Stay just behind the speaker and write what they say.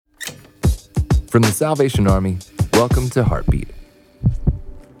From the Salvation Army, welcome to Heartbeat.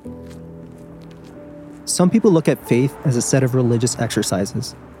 Some people look at faith as a set of religious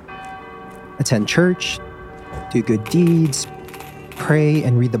exercises. Attend church, do good deeds, pray,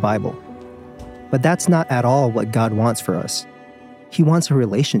 and read the Bible. But that's not at all what God wants for us. He wants a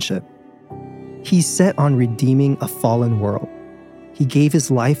relationship. He's set on redeeming a fallen world. He gave his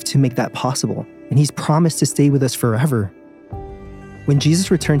life to make that possible, and he's promised to stay with us forever. When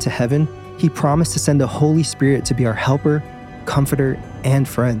Jesus returned to heaven, he promised to send the Holy Spirit to be our helper, comforter, and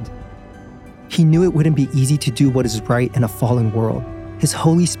friend. He knew it wouldn't be easy to do what is right in a fallen world. His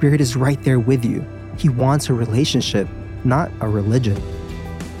Holy Spirit is right there with you. He wants a relationship, not a religion.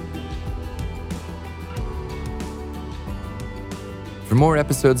 For more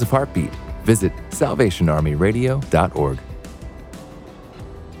episodes of Heartbeat, visit salvationarmyradio.org.